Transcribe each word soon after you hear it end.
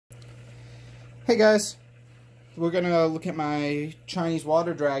Hey guys, we're gonna look at my Chinese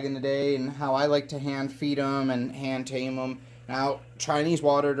water dragon today and how I like to hand feed them and hand tame them. Now, Chinese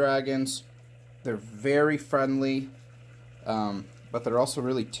water dragons, they're very friendly, but they're also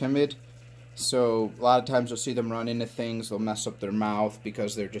really timid. So a lot of times you'll see them run into things, they'll mess up their mouth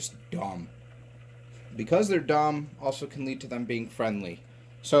because they're just dumb. Because they're dumb also can lead to them being friendly.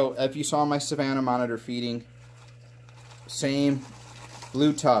 So if you saw my Savannah monitor feeding, same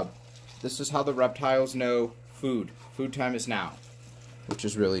blue tub. This is how the reptiles know food. Food time is now, which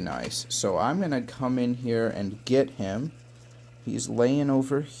is really nice. So I'm going to come in here and get him. He's laying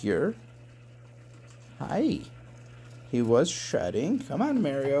over here. Hi. He was shedding. Come on,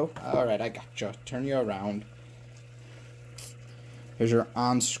 Mario. Alright, I gotcha. Turn you around. Here's your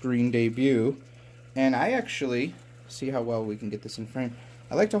on-screen debut. And I actually, see how well we can get this in frame,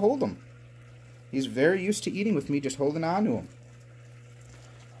 I like to hold him. He's very used to eating with me, just holding on to him.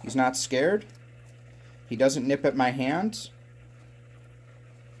 He's not scared. He doesn't nip at my hands.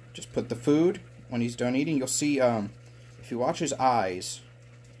 Just put the food. When he's done eating, you'll see, if you watch his eyes,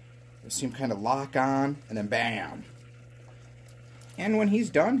 you'll see him kind of lock on, and then bam. And when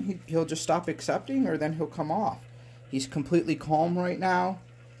he's done, he'll just stop accepting, or then he'll come off. He's completely calm right now.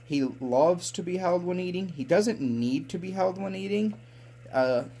 He loves to be held when eating. He doesn't need to be held when eating.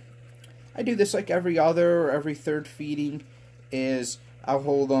 I do this like every other or every third feeding is I'll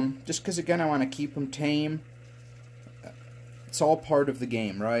hold them just because, again, I want to keep them tame. It's all part of the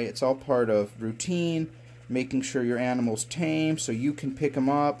game, right? It's all part of routine, making sure your animal's tame so you can pick him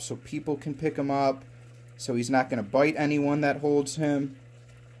up, so people can pick him up, so he's not going to bite anyone that holds him.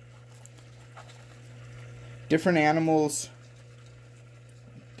 Different animals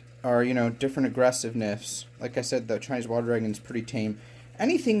are, different aggressiveness. Like I said, the Chinese water dragon is pretty tame.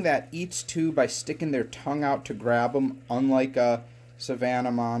 Anything that eats too by sticking their tongue out to grab them, unlike a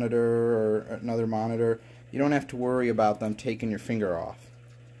Savannah monitor or another monitor, you don't have to worry about them taking your finger off,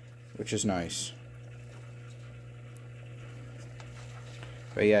 which is nice.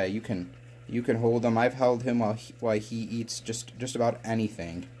 But yeah, you can hold him. I've held him while he eats just about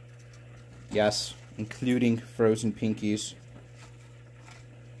anything. Yes, including frozen pinkies.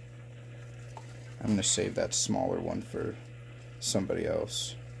 I'm gonna save that smaller one for somebody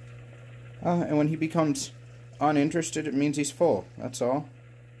else. And when he becomes uninterested, it means he's full. That's all.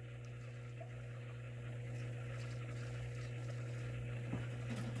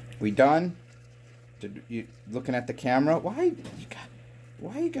 We done? You looking at the camera? Why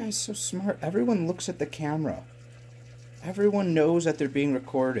are you guys so smart? Everyone looks at the camera. Everyone knows that they're being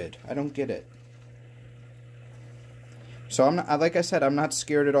recorded. I don't get it. So I'm not, like I said, I'm not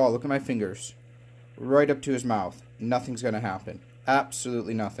scared at all. Look at my fingers. Right up to his mouth. Nothing's gonna happen.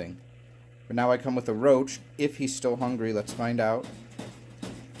 Absolutely nothing. But now I come with a roach, if he's still hungry. Let's find out.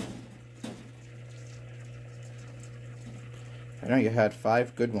 I know you had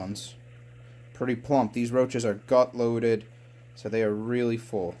 5 good ones. Pretty plump. These roaches are gut loaded, so they are really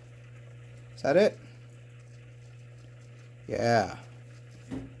full. Is that it? Yeah.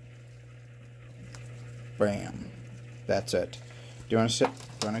 Bam. That's it. Do you want to sit?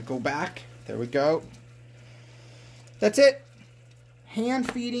 Do you want to go back? There we go. That's it.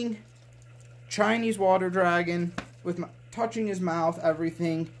 Hand feeding Chinese water dragon with touching his mouth,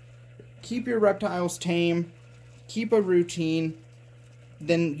 everything. Keep your reptiles tame. Keep a routine.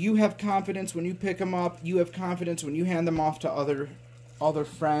 Then you have confidence when you pick them up. You have confidence when you hand them off to other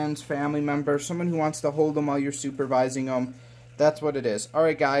friends, family members, someone who wants to hold them while you're supervising them. That's what it is. All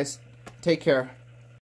right, guys. Take care.